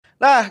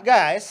Nah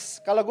guys,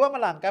 kalau gue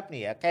menangkap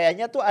nih ya,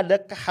 kayaknya tuh ada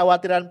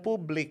kekhawatiran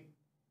publik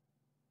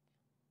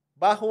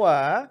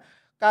bahwa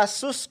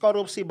kasus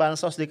korupsi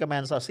bansos di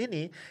Kemensos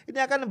ini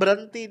akan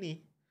berhenti nih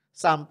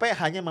sampai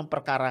hanya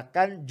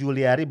memperkarakan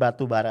Juliari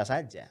Batubara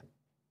saja.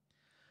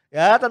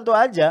 Ya tentu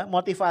aja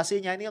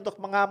motivasinya ini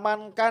untuk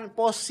mengamankan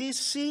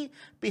posisi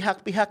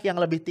pihak-pihak yang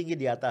lebih tinggi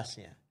di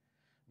atasnya.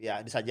 Ya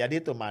bisa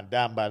jadi itu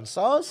Madam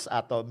Bansos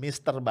atau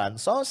Mister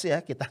Bansos ya,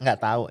 kita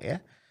nggak tahu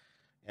ya.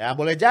 Ya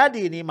boleh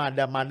jadi ini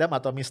Madam-Madam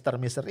atau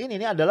Mister-Mister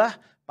ini adalah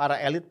para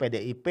elit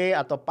PDIP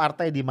atau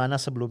partai di mana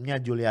sebelumnya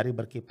Juliari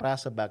berkiprah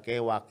sebagai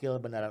wakil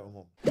bendahara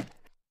umum.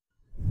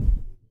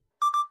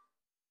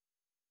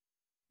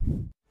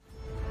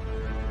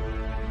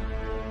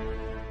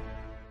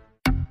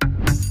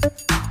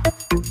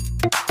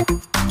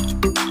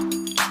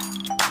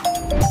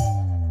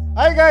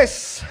 Hai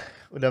guys,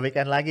 udah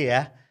weekend lagi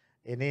ya.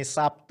 Ini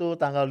Sabtu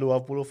tanggal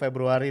 20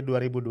 Februari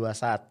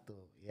 2021.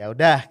 Ya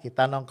udah,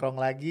 kita nongkrong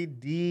lagi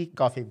di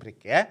Coffee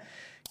Break ya.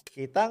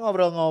 Kita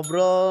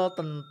ngobrol-ngobrol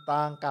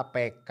tentang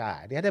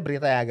KPK. Ini ada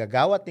berita yang agak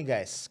gawat nih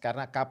guys.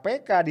 Karena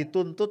KPK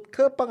dituntut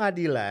ke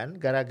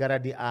pengadilan gara-gara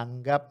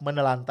dianggap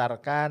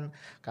menelantarkan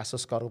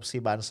kasus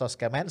korupsi bansos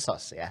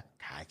Kemensos ya.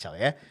 Kacau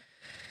ya.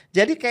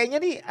 Jadi kayaknya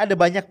nih ada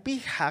banyak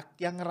pihak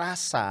yang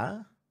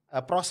ngerasa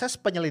proses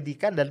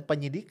penyelidikan dan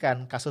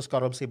penyidikan kasus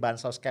korupsi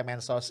bansos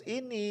Kemensos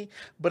ini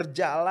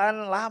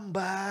berjalan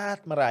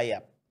lambat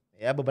merayap.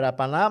 Ya,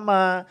 beberapa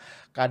nama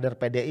kader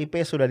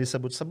PDIP sudah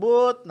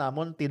disebut-sebut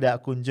namun tidak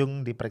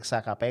kunjung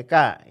diperiksa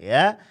KPK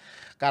ya.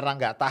 Karena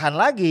nggak tahan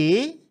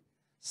lagi,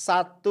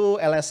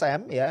 satu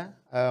LSM ya,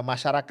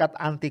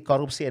 Masyarakat Anti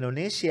Korupsi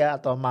Indonesia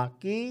atau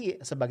MAKI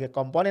sebagai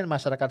komponen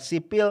masyarakat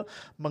sipil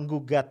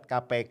menggugat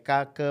KPK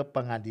ke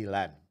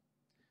pengadilan.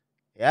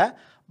 Ya,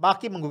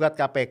 MAKI menggugat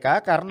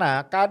KPK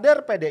karena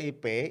kader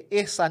PDIP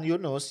Ihsan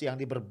Yunus yang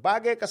di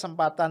berbagai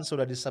kesempatan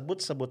sudah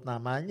disebut-sebut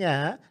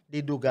namanya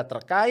diduga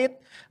terkait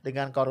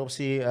dengan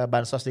korupsi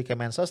bansos di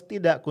Kemensos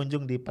tidak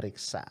kunjung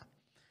diperiksa.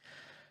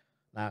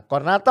 Nah,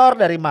 koordinator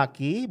dari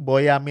MAKI,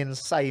 Boyamin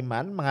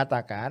Saiman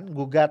mengatakan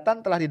gugatan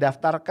telah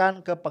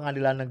didaftarkan ke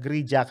Pengadilan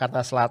Negeri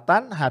Jakarta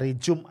Selatan hari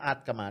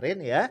Jumat kemarin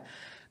ya.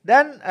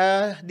 Dan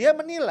dia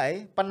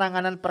menilai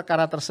penanganan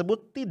perkara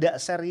tersebut tidak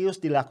serius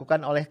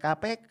dilakukan oleh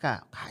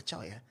KPK.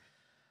 Kacau ya.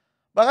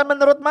 Bahkan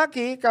menurut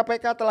MAKI,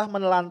 KPK telah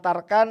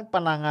menelantarkan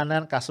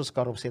penanganan kasus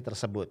korupsi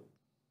tersebut.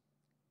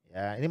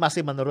 Ya, ini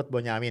masih menurut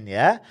Boyamin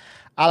ya.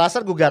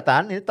 Alasan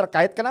gugatan ini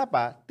terkait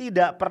kenapa?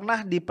 Tidak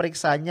pernah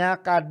diperiksanya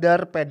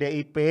kader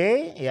PDIP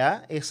ya,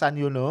 Ihsan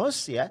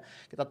Yunus ya.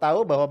 Kita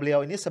tahu bahwa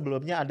beliau ini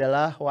sebelumnya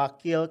adalah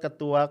wakil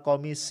ketua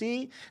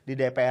komisi di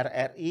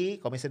DPR RI,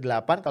 Komisi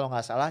 8 kalau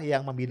nggak salah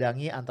yang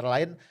membidangi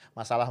antara lain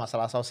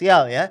masalah-masalah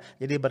sosial ya.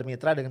 Jadi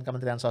bermitra dengan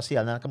Kementerian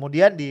Sosial. Nah,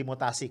 kemudian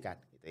dimutasikan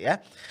gitu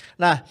ya.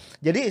 Nah,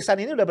 jadi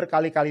Ihsan ini udah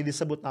berkali-kali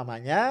disebut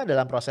namanya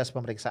dalam proses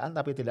pemeriksaan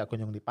tapi tidak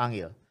kunjung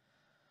dipanggil.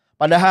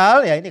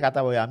 Padahal ya ini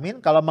kata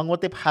Boyamin, kalau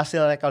mengutip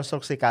hasil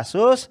rekonstruksi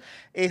kasus,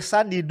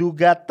 Ihsan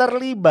diduga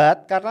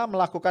terlibat karena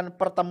melakukan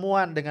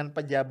pertemuan dengan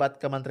pejabat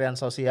Kementerian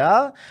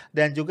Sosial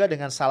dan juga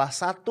dengan salah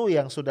satu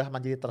yang sudah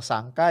menjadi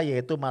tersangka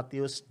yaitu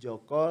Matius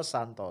Joko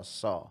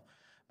Santoso.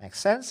 Make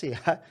sense ya,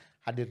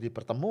 hadir di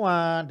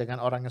pertemuan dengan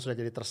orang yang sudah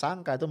jadi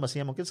tersangka itu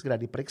mestinya mungkin segera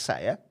diperiksa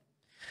ya.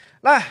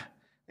 Nah,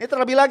 ini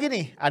terlebih lagi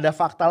nih ada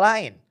fakta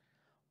lain.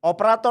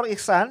 Operator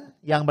Ihsan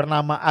yang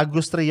bernama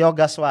Agustri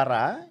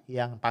Yogaswara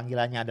yang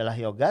panggilannya adalah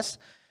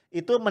Yogas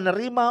itu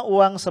menerima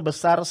uang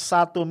sebesar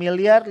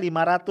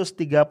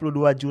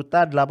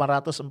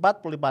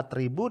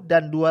 1.532.844.000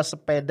 dan 2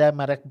 sepeda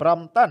merek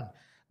Brompton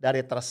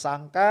dari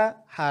tersangka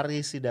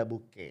Hari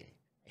Sidabuke.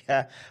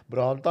 Ya,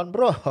 Brompton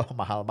bro,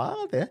 mahal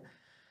banget ya.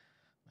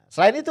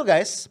 Selain itu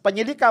guys,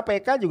 penyidik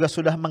KPK juga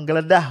sudah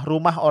menggeledah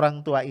rumah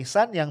orang tua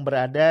Ihsan yang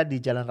berada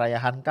di Jalan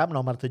Raya Hankam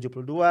nomor 72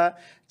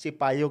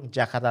 Cipayung,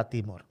 Jakarta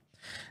Timur.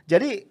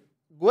 Jadi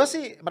gue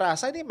sih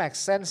merasa ini make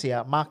sense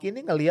ya, MAKI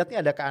ini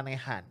ngelihatnya ada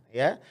keanehan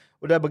ya.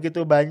 Udah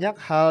begitu banyak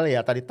hal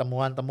ya tadi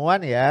temuan-temuan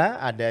ya,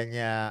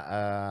 adanya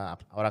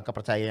orang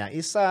kepercayaan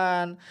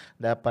Ihsan,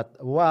 dapat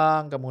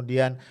uang,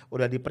 kemudian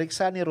udah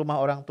diperiksa nih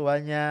rumah orang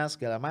tuanya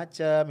segala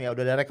macam ya,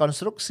 udah ada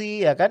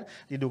rekonstruksi ya kan,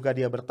 diduga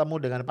dia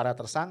bertemu dengan para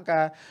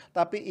tersangka,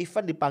 tapi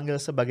even dipanggil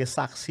sebagai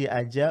saksi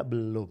aja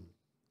belum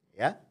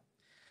ya.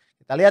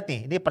 Kita lihat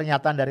nih, ini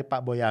pernyataan dari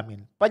Pak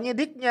Boyamin.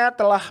 Penyidiknya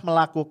telah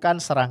melakukan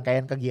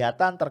serangkaian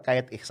kegiatan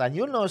terkait Ihsan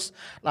Yunus.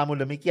 Namun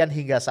demikian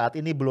hingga saat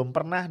ini belum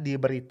pernah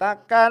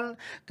diberitakan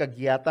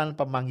kegiatan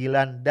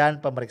pemanggilan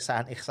dan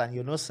pemeriksaan Ihsan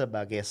Yunus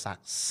sebagai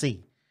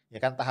saksi. Ya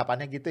kan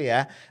tahapannya gitu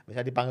ya.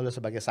 Bisa dipanggil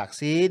sebagai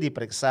saksi,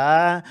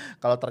 diperiksa.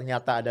 Kalau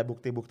ternyata ada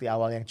bukti-bukti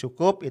awal yang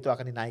cukup, itu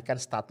akan dinaikkan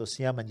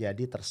statusnya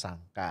menjadi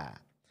tersangka.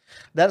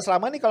 Dan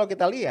selama ini kalau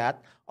kita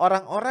lihat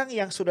orang-orang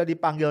yang sudah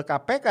dipanggil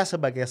KPK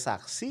sebagai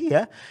saksi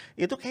ya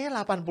itu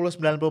kayaknya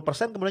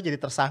 80-90% kemudian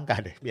jadi tersangka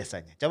deh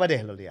biasanya. Coba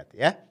deh lo lihat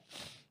ya.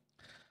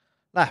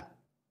 Nah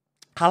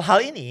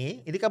hal-hal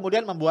ini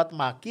kemudian membuat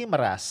MAKI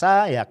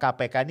merasa ya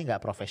KPK ini gak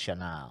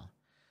profesional.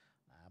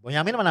 Nah,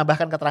 Boyamin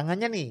menambahkan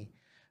keterangannya nih.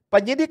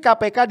 Penyidik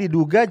KPK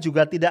diduga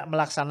juga tidak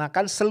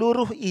melaksanakan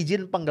seluruh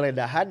izin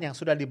penggeledahan yang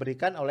sudah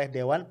diberikan oleh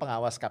Dewan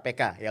Pengawas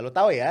KPK. Ya lu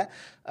tahu ya,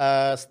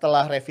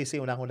 setelah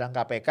revisi Undang-Undang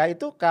KPK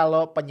itu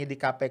kalau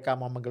penyidik KPK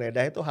mau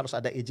menggeledah itu harus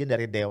ada izin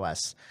dari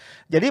Dewas.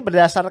 Jadi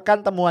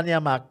berdasarkan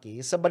temuannya Maki,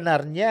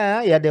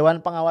 sebenarnya ya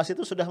Dewan Pengawas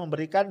itu sudah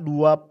memberikan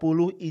 20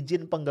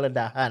 izin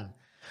penggeledahan.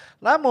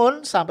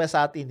 Namun sampai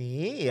saat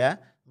ini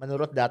ya,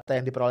 menurut data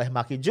yang diperoleh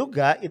Maki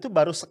juga itu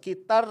baru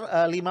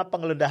sekitar 5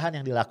 penggeledahan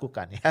yang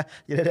dilakukan ya.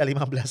 Jadi ada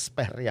 15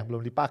 spare yang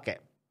belum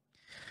dipakai.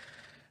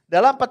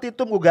 Dalam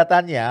petitum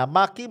gugatannya,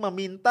 Maki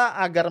meminta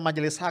agar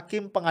Majelis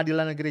Hakim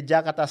Pengadilan Negeri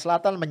Jakarta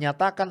Selatan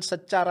menyatakan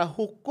secara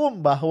hukum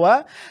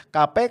bahwa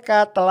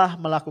KPK telah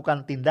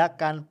melakukan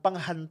tindakan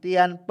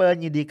penghentian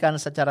penyidikan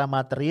secara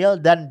material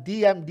dan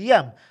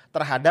diam-diam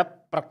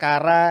terhadap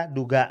perkara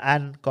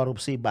dugaan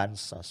korupsi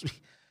bansos.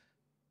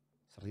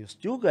 Serius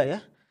juga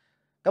ya.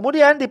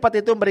 Kemudian di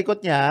petitum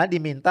berikutnya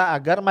diminta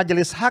agar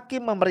Majelis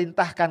Hakim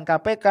memerintahkan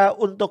KPK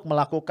untuk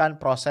melakukan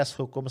proses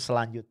hukum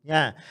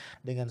selanjutnya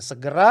dengan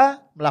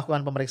segera melakukan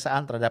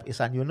pemeriksaan terhadap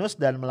Ihsan Yunus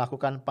dan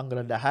melakukan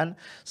penggeledahan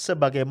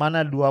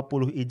sebagaimana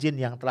 20 izin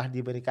yang telah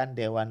diberikan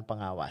Dewan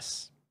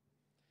Pengawas.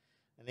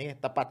 Ini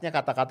tepatnya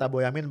kata-kata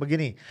Boyamin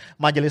begini,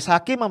 Majelis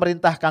Hakim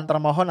memerintahkan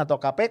termohon atau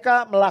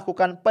KPK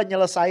melakukan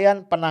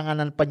penyelesaian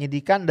penanganan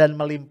penyidikan dan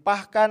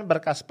melimpahkan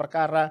berkas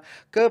perkara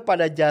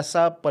kepada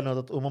jasa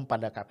penuntut umum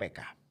pada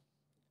KPK.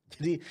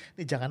 Jadi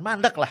ini jangan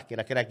mandek lah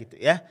kira-kira gitu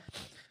ya.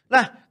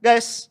 Nah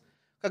guys,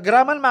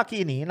 kegeraman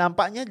Maki ini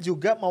nampaknya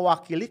juga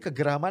mewakili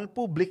kegeraman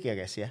publik ya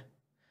guys ya.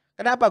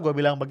 Kenapa gue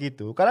bilang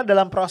begitu? Karena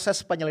dalam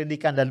proses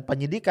penyelidikan dan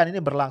penyidikan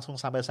ini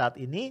berlangsung sampai saat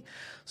ini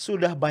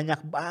sudah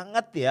banyak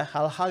banget ya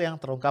hal-hal yang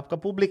terungkap ke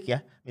publik ya.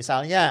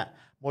 Misalnya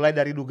mulai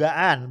dari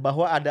dugaan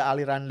bahwa ada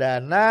aliran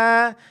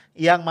dana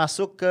yang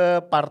masuk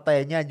ke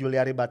partainya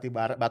Juliari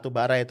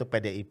Batubara yaitu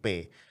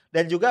PDIP.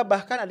 Dan juga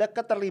bahkan ada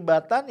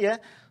keterlibatan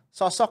ya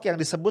sosok yang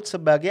disebut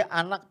sebagai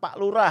anak Pak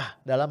Lurah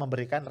dalam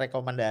memberikan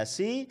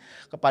rekomendasi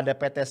kepada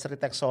PT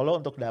Sritek Solo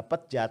untuk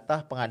dapat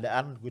jatah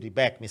pengadaan goodie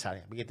bag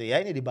misalnya. Begitu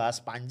ya, ini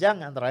dibahas panjang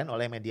antara lain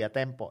oleh media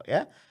Tempo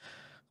ya.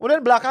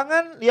 Kemudian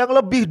belakangan yang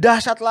lebih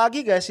dahsyat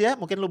lagi guys ya,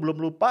 mungkin lu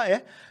belum lupa ya,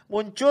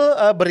 muncul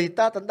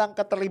berita tentang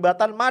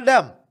keterlibatan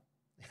Madam.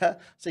 Ya,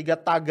 sehingga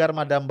tagar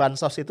Madam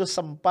Bansos itu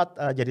sempat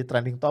jadi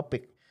trending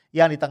topik.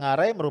 Yang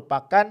ditengarai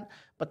merupakan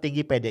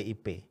petinggi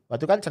PDIP.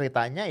 Waktu kan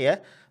ceritanya ya,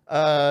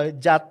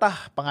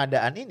 jatah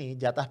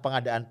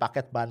pengadaan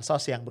paket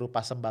bansos yang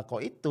berupa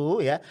sembako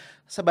itu ya,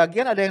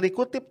 sebagian ada yang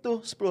dikutip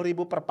tuh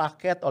 10.000 per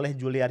paket oleh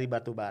Juliari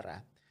Batubara.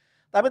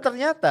 Tapi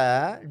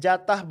ternyata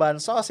jatah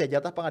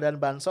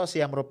pengadaan bansos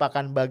yang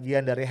merupakan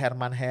bagian dari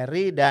Herman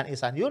Heri dan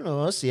Ihsan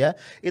Yunus ya,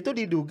 itu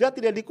diduga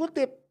tidak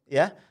dikutip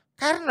ya.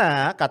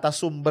 Karena kata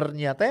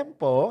sumbernya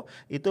Tempo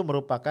itu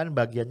merupakan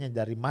bagiannya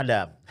dari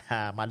Madam.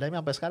 Nah,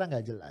 Madamnya sampai sekarang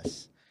nggak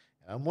jelas.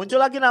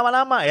 Muncul lagi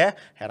nama-nama ya,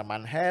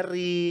 Herman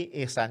Heri,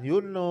 Ihsan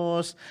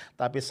Yunus,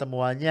 tapi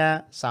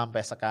semuanya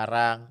sampai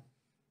sekarang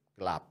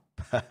gelap.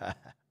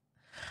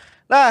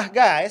 Nah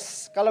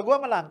guys, kalau gue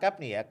menangkap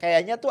nih ya,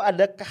 kayaknya tuh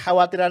ada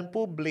kekhawatiran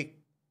publik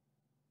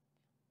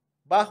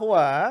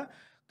bahwa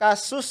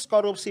kasus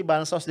korupsi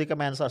bansos di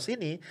Kemensos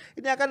ini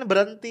akan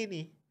berhenti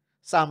nih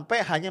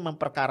sampai hanya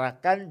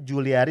memperkarakan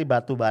Juliari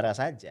Batubara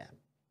saja.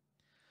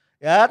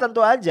 Ya tentu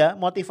aja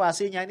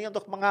motivasinya ini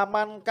untuk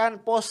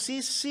mengamankan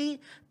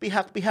posisi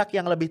pihak-pihak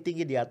yang lebih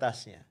tinggi di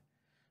atasnya.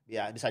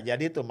 Ya bisa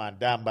jadi itu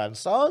Madam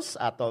Bansos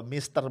atau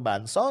Mr.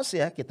 Bansos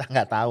ya, kita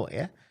nggak tahu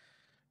ya.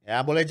 Ya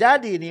boleh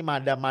jadi ini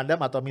Madam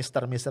atau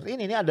Mr.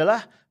 ini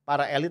adalah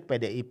para elit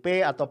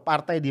PDIP atau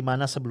partai di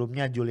mana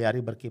sebelumnya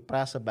Juliari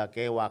berkiprah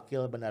sebagai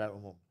wakil bendahara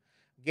umum.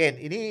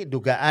 Again, ini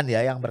dugaan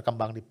ya yang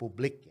berkembang di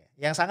publik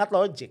ya, yang sangat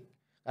logik.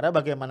 Karena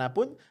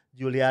bagaimanapun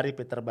Juliari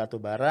Peter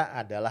Batubara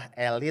adalah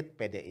elit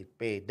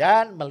PDIP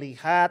dan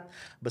melihat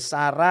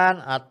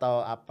besaran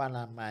atau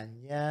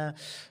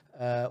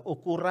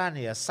ukuran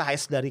ya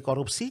size dari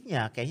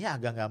korupsinya kayaknya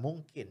agak nggak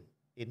mungkin.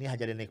 Ini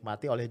hanya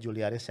dinikmati oleh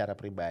Juliari secara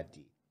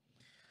pribadi.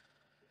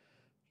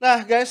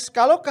 Nah guys,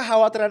 kalau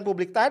kekhawatiran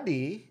publik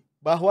tadi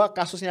bahwa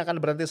kasusnya akan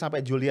berhenti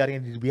sampai Juliari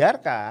yang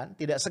dibiarkan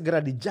tidak segera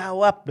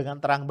dijawab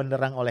dengan terang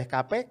benderang oleh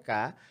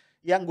KPK,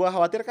 yang gue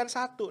khawatirkan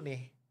satu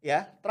nih.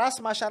 Ya,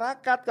 trust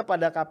masyarakat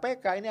kepada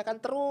KPK ini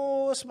akan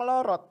terus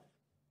melorot.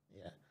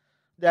 Ya.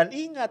 Dan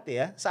ingat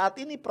ya, saat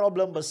ini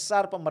problem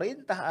besar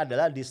pemerintah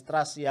adalah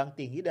distrust yang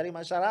tinggi dari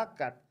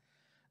masyarakat.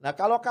 Nah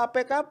kalau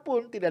KPK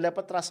pun tidak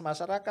dapat trust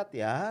masyarakat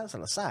ya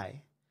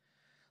selesai.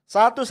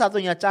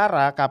 Satu-satunya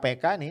cara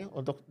KPK nih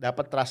untuk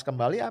dapat trust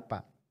kembali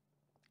apa?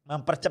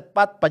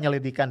 Mempercepat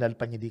penyelidikan dan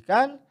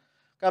penyidikan,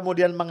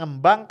 kemudian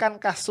mengembangkan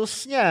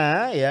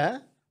kasusnya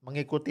ya,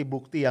 mengikuti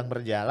bukti yang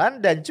berjalan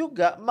dan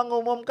juga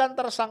mengumumkan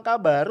tersangka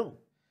baru.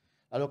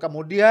 Lalu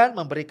kemudian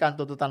memberikan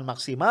tuntutan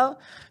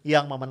maksimal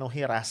yang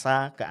memenuhi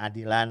rasa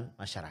keadilan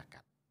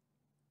masyarakat.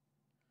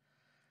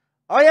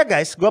 Oh ya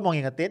guys, gue mau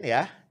ngingetin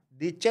ya,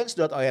 di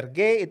change.org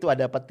itu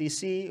ada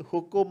petisi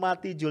hukum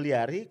mati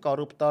Juliari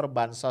koruptor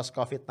bansos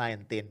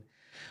COVID-19.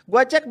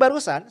 Gue cek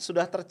barusan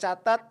sudah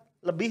tercatat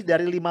lebih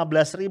dari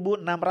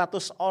 15.600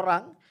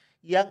 orang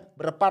yang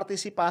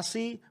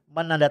berpartisipasi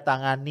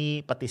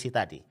menandatangani petisi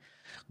tadi.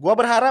 Gua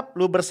berharap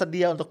lu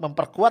bersedia untuk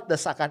memperkuat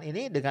desakan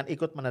ini dengan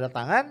ikut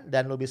menandatangan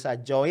dan lu bisa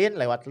join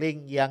lewat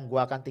link yang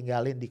gua akan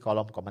tinggalin di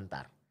kolom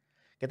komentar.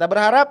 Kita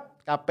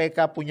berharap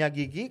KPK punya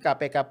gigi,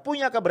 KPK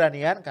punya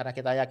keberanian karena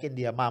kita yakin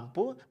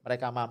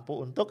mereka mampu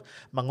untuk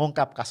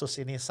mengungkap kasus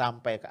ini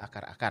sampai ke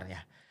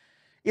akar-akarnya.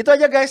 Itu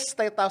aja guys,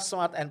 stay tough,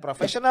 smart and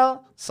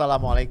professional.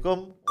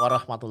 Assalamualaikum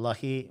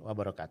warahmatullahi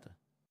wabarakatuh.